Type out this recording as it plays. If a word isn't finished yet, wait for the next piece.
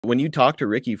When you talk to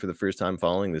Ricky for the first time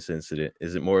following this incident,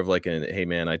 is it more of like an, "Hey,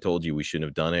 man, I told you we shouldn't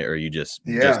have done it," or are you just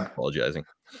Yeah. apologizing?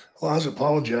 Well, I was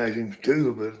apologizing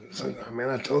too, but it's like, man,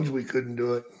 I told you we couldn't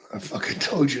do it. I fucking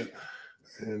told you.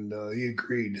 And he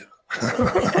agreed.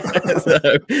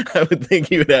 So, I would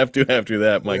think you would have to after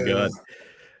that, my Yeah. god.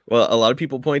 Well, a lot of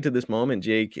people point to this moment,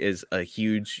 Jake, as a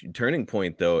huge turning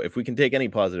point, though. If we can take any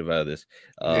positive out of this,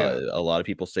 Yeah. a lot of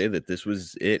people say that this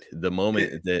was it, the It,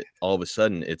 moment that all of a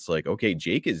sudden it's like, okay,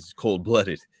 Jake is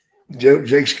cold-blooded.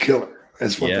 Jake's a killer.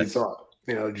 That's what they Yes. thought.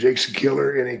 Jake's a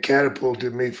killer, and he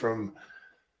catapulted me from,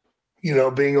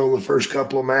 being on the first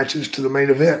couple of matches to the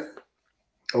main event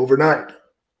overnight.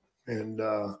 And,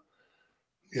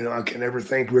 I can never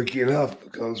thank Ricky enough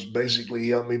because basically he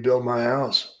helped me build my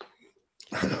house.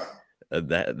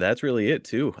 That's really it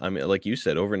too. I mean, like you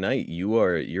said, overnight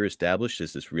you're established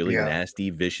as this really Yeah. nasty,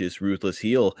 vicious, ruthless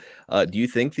heel. Do you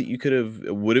think that you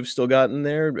would have still gotten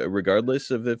there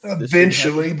regardless of if this didn't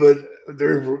happen? Eventually, but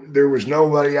there was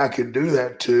nobody I could do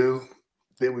that to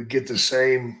that would get the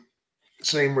same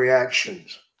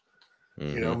reactions.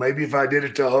 Hmm. Maybe if I did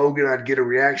it to Hogan, I'd get a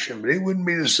reaction, but it wouldn't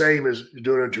be the same as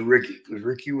doing it to Ricky because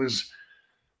Ricky was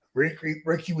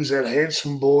that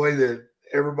handsome boy that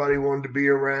everybody wanted to be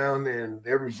around, and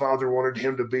every father wanted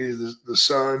him to be the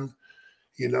son.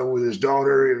 With his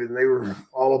daughter, and they were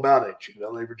all about it. They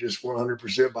were just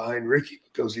 100% behind Ricky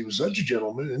because he was such a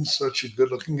gentleman and such a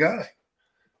good-looking guy,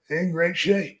 in great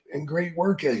shape and great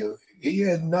work ethic. He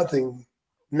had nothing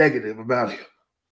negative about him.